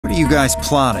you guys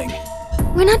plotting?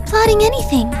 We're not plotting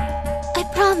anything. I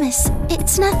promise,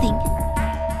 it's nothing.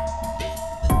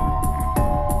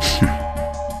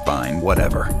 Fine,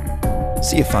 whatever.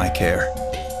 See if I care.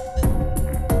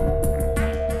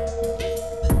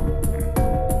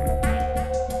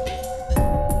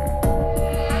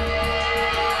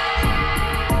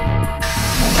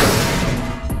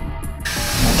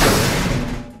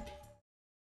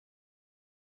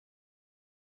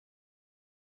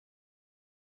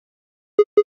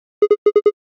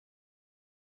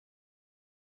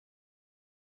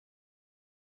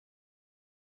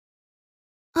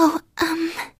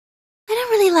 I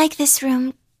don't really like this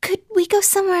room. Could we go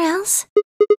somewhere else?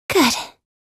 Good.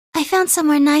 I found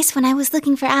somewhere nice when I was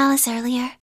looking for Alice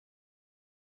earlier.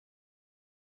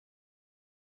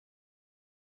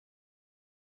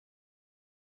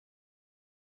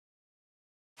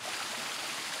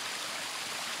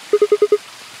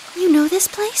 You know this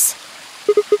place?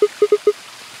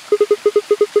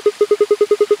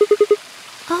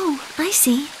 Oh, I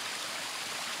see.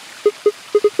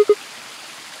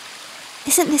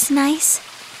 Isn't this nice?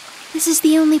 This is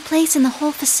the only place in the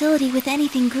whole facility with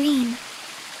anything green.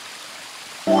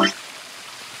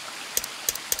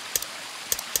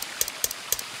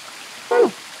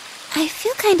 I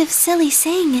feel kind of silly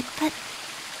saying it, but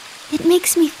it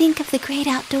makes me think of the great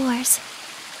outdoors.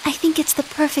 I think it's the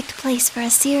perfect place for a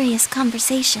serious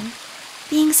conversation.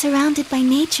 Being surrounded by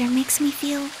nature makes me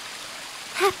feel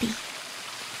happy.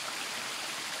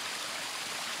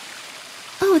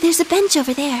 Oh, there's a bench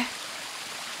over there.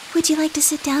 Would you like to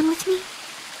sit down with me?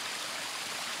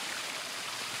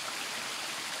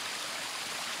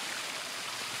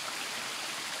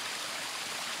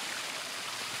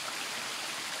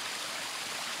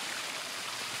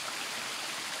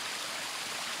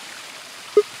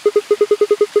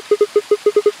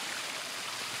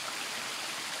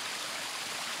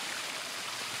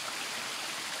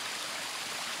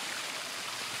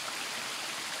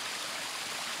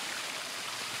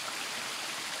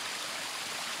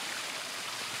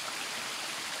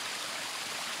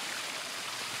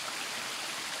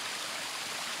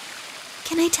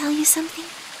 Can I tell you something?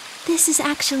 This is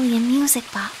actually a music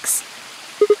box.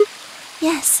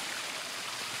 Yes.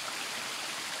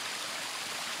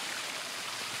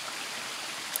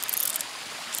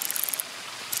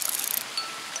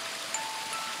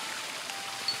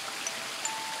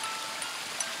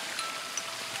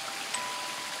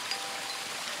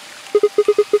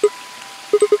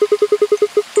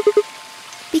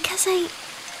 Because I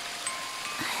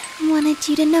wanted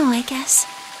you to know, I guess.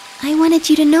 I wanted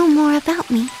you to know more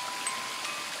about me.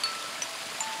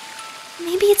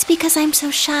 Maybe it's because I'm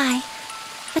so shy,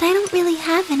 but I don't really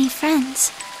have any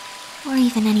friends, or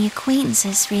even any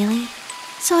acquaintances, really.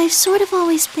 So I've sort of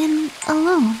always been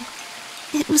alone.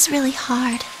 It was really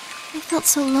hard. I felt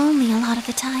so lonely a lot of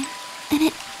the time, and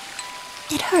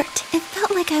it hurt. It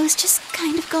felt like I was just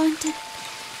kind of going to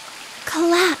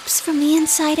collapse from the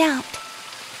inside out.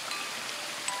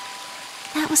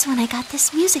 That was when I got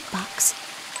this music box.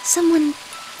 Someone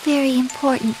very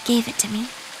important gave it to me.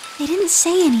 They didn't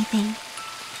say anything,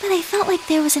 but I felt like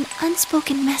there was an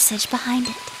unspoken message behind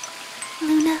it.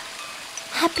 Luna,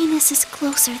 happiness is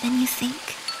closer than you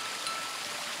think.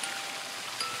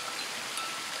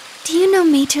 Do you know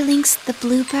Maeterlinck's The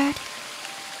Bluebird?